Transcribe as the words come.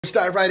Let's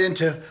dive right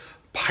into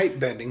pipe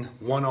bending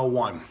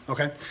 101,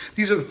 okay?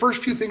 These are the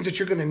first few things that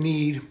you're gonna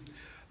need,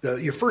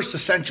 your first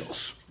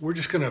essentials. We're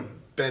just gonna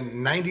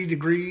bend 90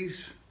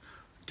 degrees,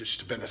 just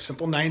to bend a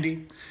simple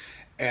 90,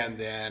 and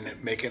then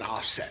make an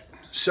offset.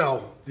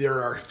 So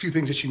there are a few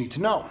things that you need to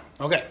know.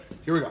 Okay,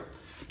 here we go.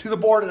 To the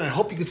board, and I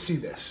hope you can see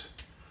this.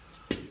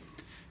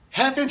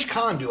 1/2 inch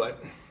conduit,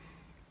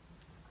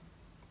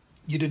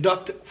 you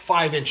deduct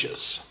 5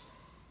 inches.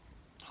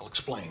 I'll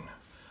explain.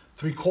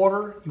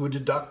 3/4, you would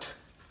deduct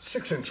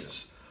 6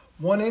 inches.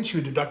 1 inch, you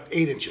would deduct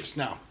 8 inches.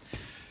 Now,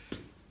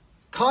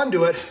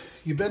 conduit,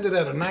 you bend it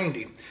at a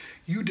 90.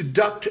 You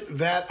deduct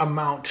that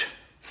amount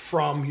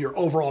from your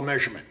overall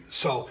measurement.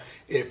 So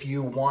if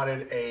you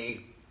wanted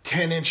a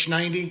 10-inch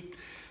 90,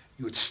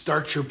 you would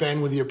start your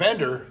bend with your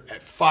bender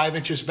at 5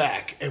 inches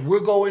back. And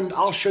we'll go in,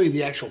 I'll show you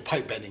the actual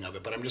pipe bending of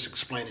it, but I'm just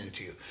explaining it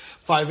to you.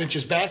 5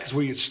 inches back is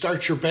where you'd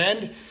start your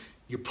bend,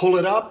 you pull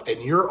it up,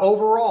 and your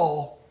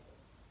overall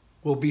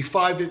will be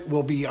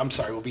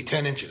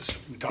 10 inches.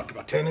 We talked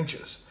about 10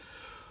 inches.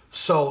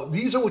 So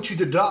these are what you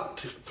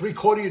deduct.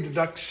 3/4, you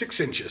deduct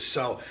 6 inches.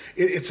 So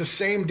it's the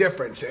same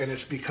difference, and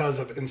it's because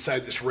of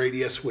inside this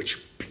radius, which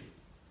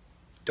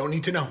don't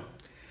need to know.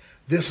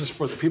 This is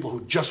for the people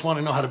who just want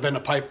to know how to bend a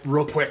pipe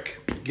real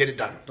quick. Get it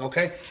done,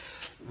 okay?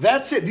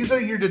 That's it. These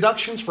are your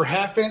deductions for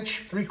 1/2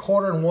 inch,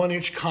 3/4, and 1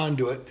 inch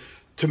conduit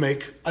to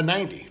make a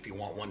 90. If you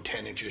want one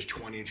 10 inches,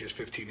 20 inches,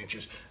 15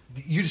 inches,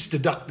 you just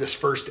deduct this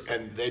first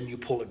and then you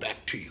pull it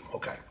back to you,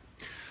 okay?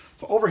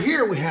 So over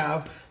here we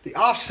have the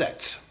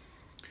offsets.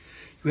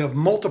 You have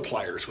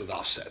multipliers with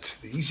offsets.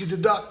 These you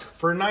deduct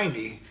for a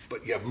 90,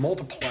 but you have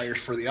multipliers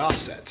for the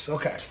offsets,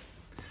 okay?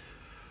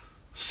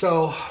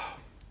 So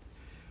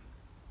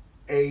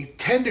a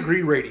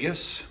 10-degree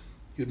radius,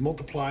 you'd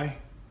multiply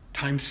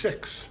times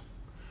 6.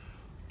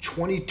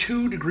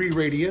 22-degree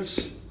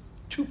radius,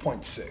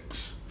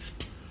 2.6.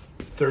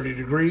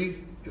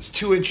 30-degree is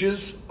 2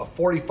 inches. A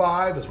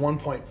 45 is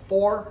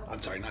 1.4.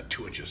 I'm sorry, not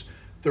 2 inches.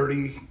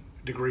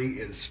 30-degree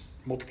is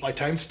multiply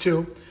times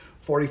 2.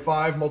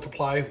 45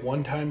 multiply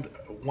 1 times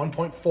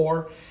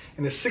 1.4.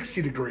 And the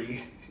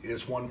 60-degree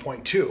is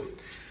 1.2.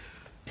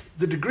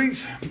 The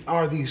degrees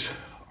are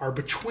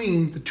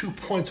between the 2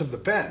 points of the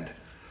bend.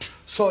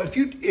 So if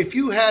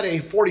you had a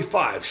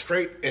 45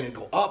 straight and it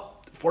go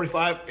up,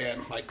 45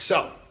 and like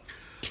so,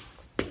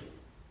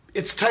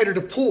 it's tighter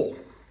to pull.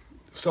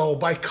 So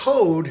by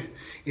code,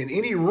 in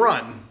any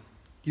run,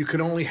 you can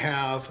only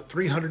have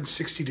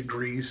 360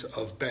 degrees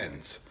of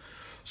bends.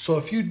 So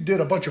if you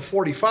did a bunch of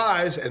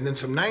 45s and then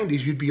some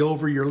 90s, you'd be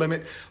over your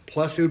limit.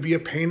 Plus it would be a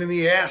pain in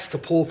the ass to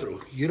pull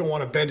through. You don't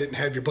want to bend it and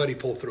have your buddy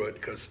pull through it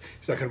because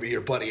he's not going to be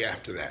your buddy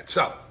after that.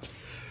 So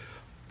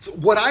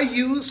what I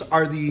use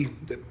are the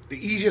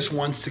easiest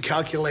ones to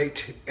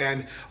calculate,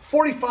 and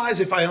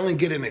 45s if I only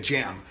get in a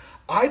jam.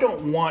 I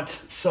don't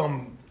want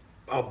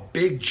a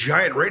big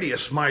giant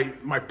radius.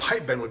 My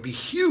pipe bend would be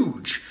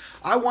huge.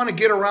 I want to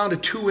get around a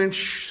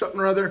 2-inch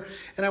something or other,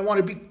 and I want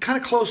to be kind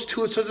of close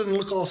to it so it doesn't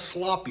look all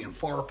sloppy and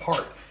far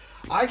apart.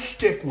 I just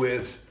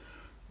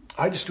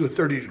do a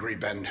 30-degree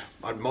bend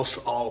on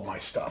all of my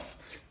stuff,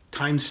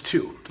 times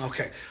 2.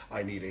 Okay,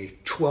 I need a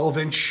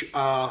 12-inch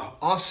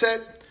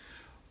offset.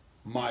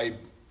 My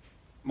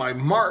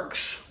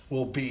marks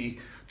will be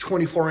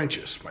 24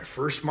 inches. My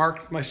first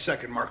mark, my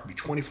second mark will be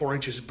 24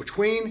 inches in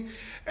between,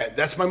 and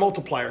that's my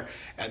multiplier.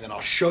 And then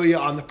I'll show you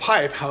on the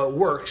pipe how it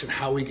works and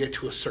how we get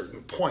to a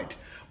certain point.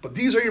 But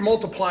these are your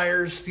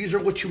multipliers. These are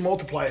what you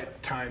multiply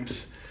it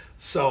times.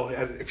 So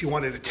if you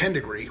wanted a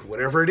 10-degree,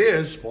 whatever it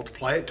is,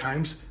 multiply it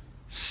times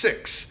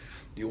 6.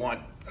 You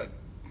want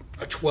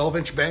a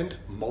 12-inch bend,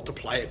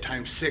 multiply it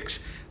times 6.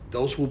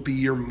 Those will be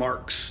your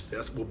marks.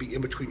 That will be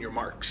in between your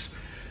marks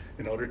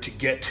in order to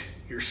get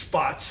your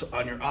spots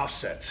on your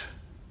offsets.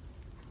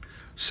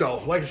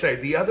 So, like I say,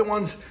 the other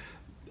ones,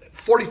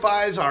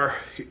 45s are,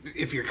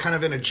 if you're kind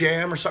of in a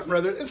jam or something or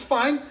other, it's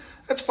fine.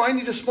 That's fine.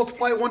 You just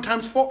multiply it 1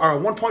 times 4, or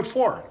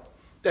 1.4.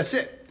 That's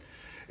it.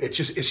 It's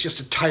just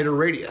a tighter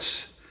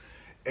radius.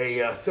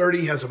 A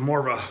 30 has a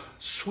more of a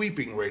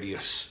sweeping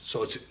radius,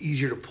 so it's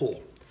easier to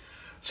pull.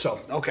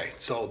 So, okay,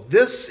 so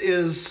this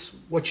is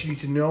what you need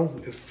to know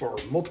is for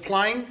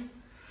multiplying,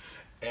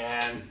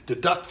 and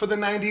deduct for the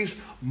 90s,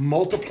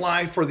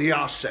 multiply for the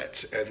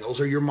offsets, and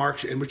those are your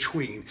marks in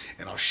between.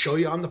 And I'll show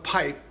you on the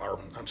pipe, or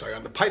I'm sorry,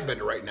 on the pipe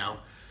bender right now,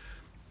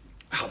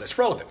 how that's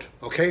relevant.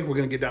 Okay, we're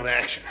gonna get down to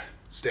action.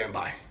 Stand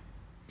by.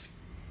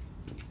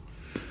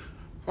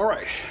 All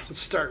right,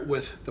 let's start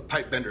with the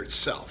pipe bender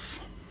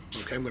itself.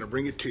 Okay, I'm gonna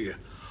bring it to you.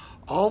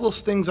 All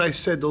those things I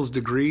said, those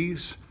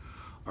degrees,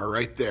 are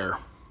right there.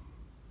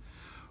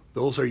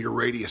 Those are your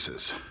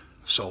radiuses.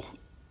 So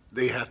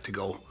they have to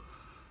go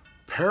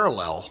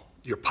parallel.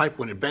 Your pipe,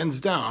 when it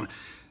bends down,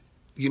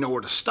 you know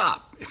where to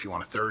stop. If you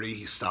want a 30,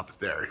 you stop it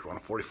there. If you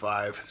want a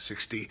 45,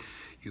 60,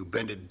 you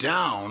bend it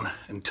down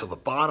until the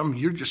bottom.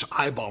 You're just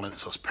eyeballing it,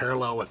 so it's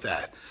parallel with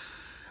that.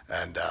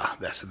 And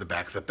that's at the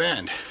back of the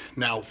bend.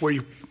 Now,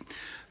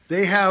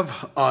 they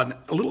have a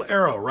little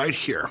arrow right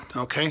here,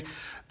 okay?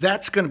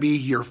 That's gonna be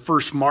your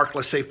first mark,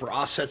 let's say for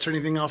offsets or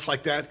anything else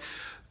like that.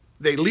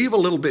 they leave a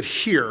little bit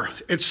here.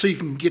 It's so you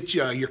can get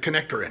your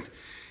connector in.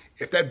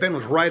 If that bend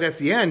was right at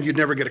the end, you'd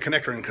never get a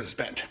connector in because it's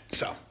bent.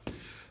 So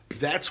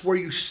that's where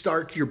you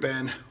start your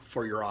bend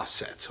for your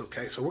offsets,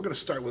 okay? So we're gonna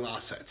start with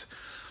offsets.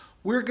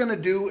 We're gonna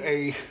do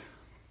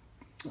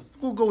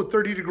we'll go with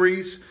 30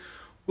 degrees.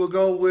 We'll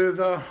go with,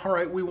 all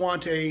right, we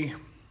want a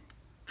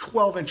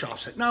 12-inch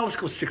offset. Now let's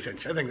go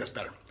 6-inch, I think that's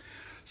better.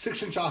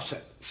 6-inch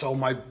offset. So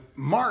my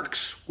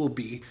marks will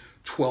be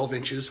 12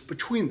 inches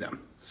between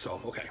them. So,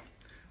 okay,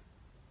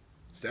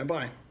 stand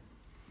by.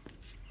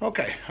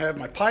 Okay, I have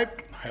my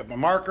pipe, I have my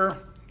marker.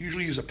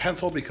 Usually use a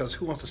pencil because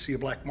who wants to see a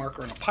black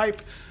marker in a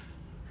pipe?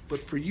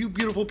 But for you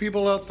beautiful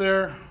people out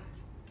there,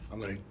 I'm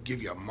gonna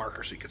give you a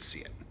marker so you can see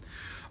it.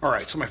 All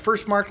right, so my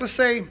first mark, let's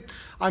say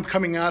I'm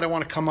coming out, I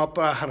wanna come up,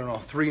 I don't know,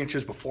 3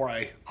 inches before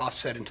I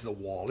offset into the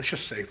wall. Let's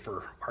just say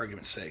for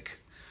argument's sake.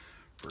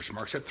 First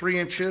mark's at 3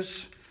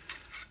 inches.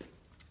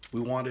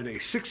 We wanted a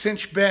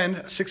 6-inch bend,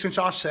 a 6-inch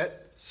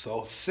offset.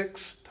 So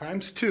 6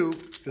 times 2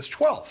 is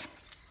 12.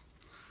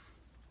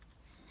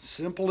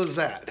 Simple as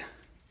that.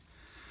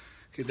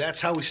 Okay,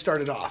 that's how we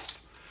started off.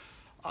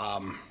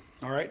 All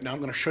right, now I'm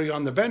gonna show you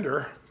on the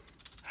bender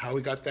how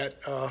we got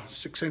that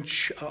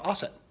 6-inch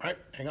offset, right?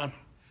 Hang on.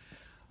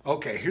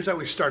 Okay, here's how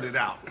we started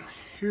out.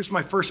 Here's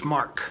my first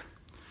mark.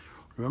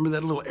 Remember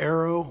that little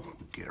arrow?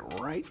 Get it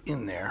right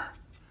in there.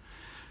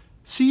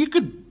 See, you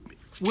could,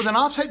 with an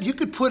offset, you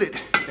could put it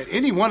at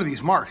any one of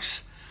these marks.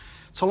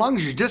 So long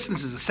as your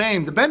distance is the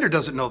same, the bender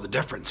doesn't know the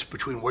difference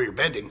between where you're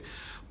bending.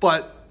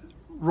 But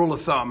rule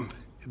of thumb,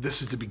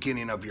 this is the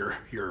beginning of your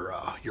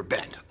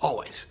bend,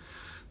 always.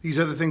 These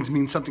other things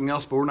mean something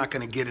else, but we're not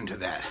gonna get into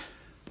that.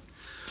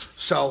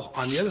 So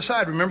on the other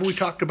side, remember we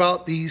talked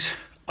about these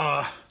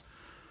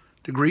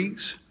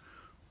degrees?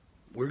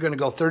 We're gonna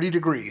go 30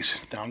 degrees.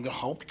 Now I'm gonna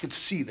hope you can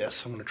see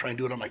this. I'm gonna try and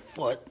do it on my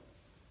foot.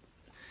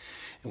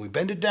 And we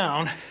bend it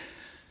down.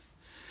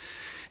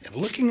 And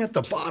looking at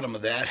the bottom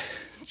of that,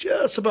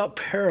 just about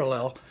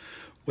parallel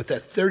with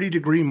that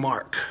 30-degree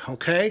mark,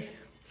 okay?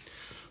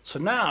 So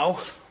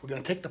now we're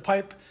gonna take the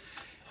pipe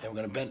and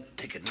we're gonna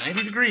take it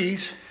 90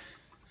 degrees,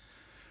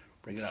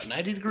 bring it out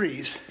 90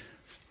 degrees,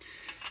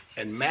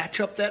 and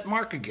match up that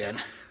mark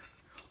again,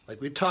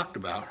 like we talked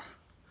about.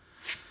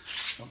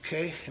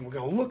 Okay, and we're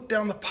gonna look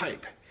down the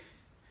pipe.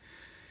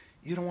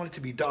 You don't want it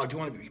to be dogged. You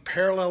want it to be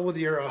parallel with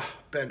your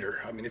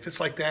bender. I mean, if it's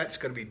like that, it's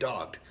gonna be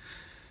dogged.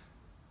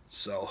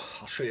 So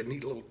I'll show you a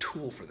neat little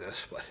tool for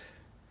this, but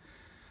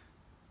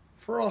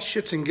for all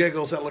shits and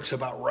giggles, that looks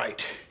about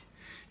right.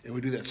 And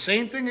we do that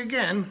same thing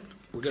again.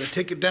 We're gonna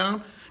take it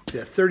down to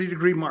that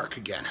 30-degree mark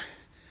again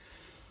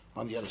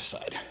on the other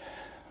side.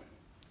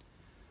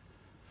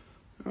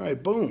 All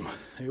right, boom,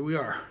 here we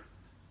are.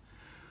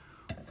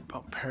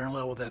 About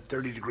parallel with that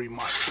 30-degree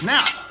mark.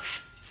 Now,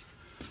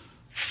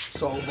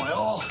 so by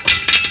all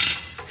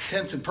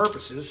intents and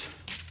purposes,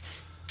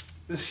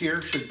 this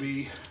here should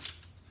be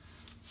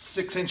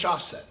 6-inch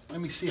offset.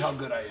 Let me see how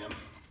good I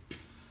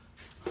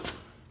am.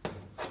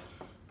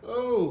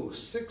 Oh,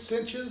 6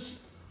 inches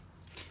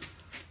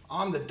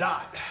on the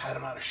dot. I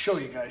don't know how to show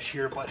you guys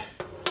here, but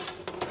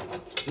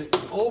the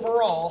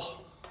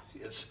overall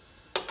is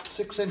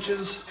 6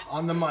 inches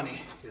on the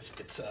money.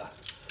 It's a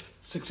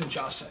 6-inch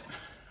offset.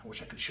 I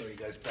wish I could show you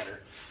guys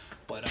better,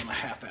 but I'm a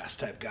half-ass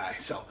type guy.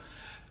 So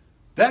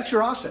that's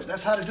your offset.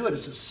 That's how to do it.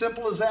 It's as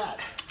simple as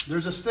that.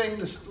 There's this thing,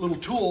 this little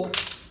tool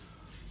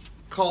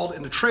called,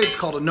 in the trade, it's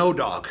called a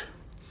no-dog.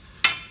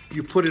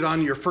 You put it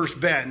on your first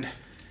bend,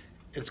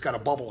 it's got a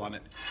bubble on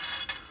it.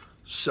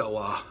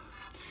 So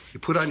you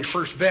put it on your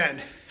first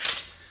bend,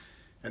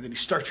 and then you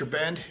start your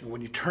bend, and when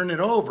you turn it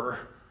over,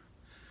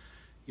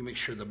 you make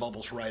sure the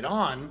bubble's right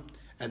on,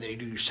 and then you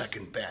do your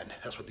second bend.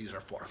 That's what these are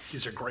for.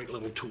 These are great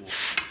little tools.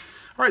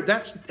 All right,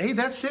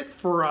 that's it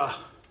for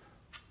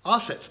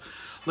offsets.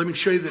 Let me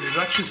show you the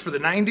deductions for the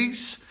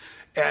 90s,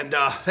 and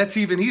that's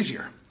even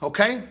easier,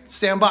 okay?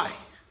 Stand by.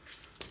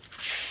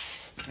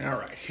 All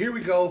right, here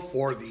we go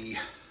for the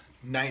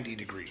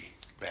 90-degree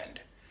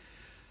bend.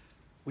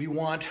 We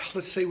want,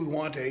 let's say we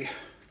want a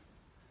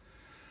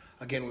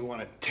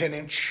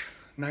 10-inch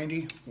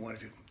 90. We want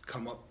it to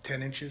come up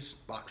 10 inches,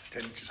 box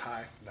 10 inches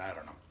high, I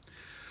don't know.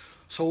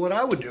 So what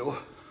I would do,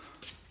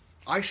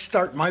 I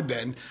start my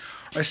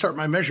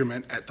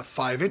measurement at the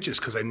 5 inches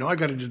because I know I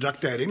got to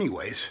deduct that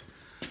anyways.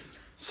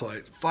 So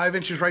 5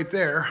 inches right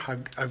there,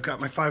 I've got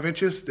my 5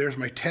 inches, there's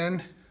my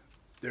 10,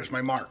 there's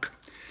my mark.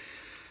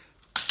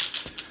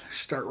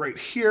 Start right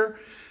here,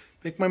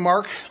 make my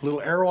mark,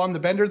 little arrow on the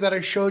bender that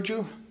I showed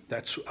you,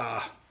 that's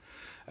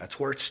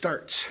where it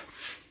starts.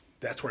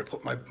 That's where I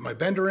put my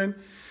bender in,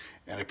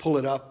 and I pull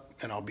it up,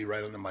 and I'll be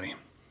right on the money.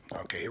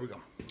 Okay, here we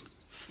go.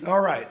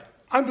 All right,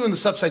 I'm doing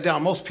this upside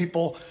down. Most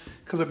people,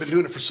 because I've been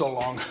doing it for so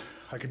long,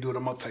 I could do it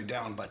upside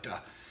down, but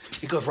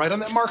it goes right on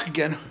that mark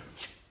again.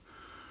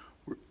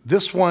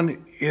 This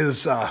one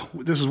is,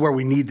 this is where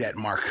we need that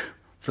mark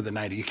for the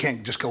 90. You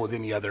can't just go with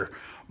any other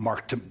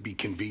mark to be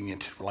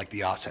convenient, for like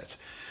the offsets.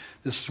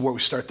 This is where we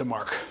start the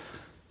mark.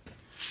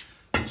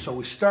 So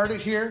we start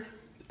it here,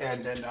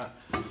 and then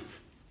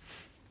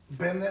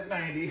bend that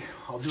 90.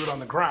 I'll do it on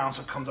the ground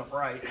so it comes up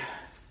right.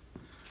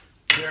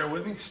 Bear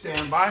with me,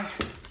 stand by.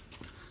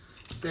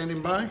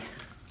 Standing by.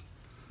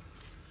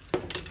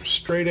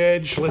 Straight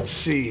edge, let's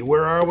see,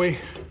 where are we?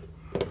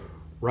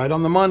 Right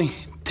on the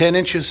money, 10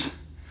 inches,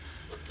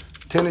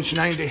 10 inch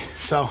 90.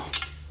 So,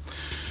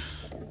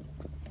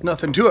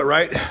 nothing to it,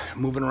 right?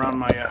 Moving around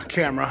my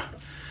camera.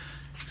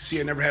 See,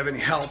 I never have any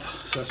help,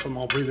 so that's why I'm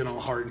all breathing all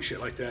hard and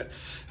shit like that.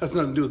 Has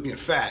nothing to do with being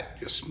fat,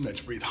 just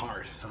breathe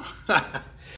hard.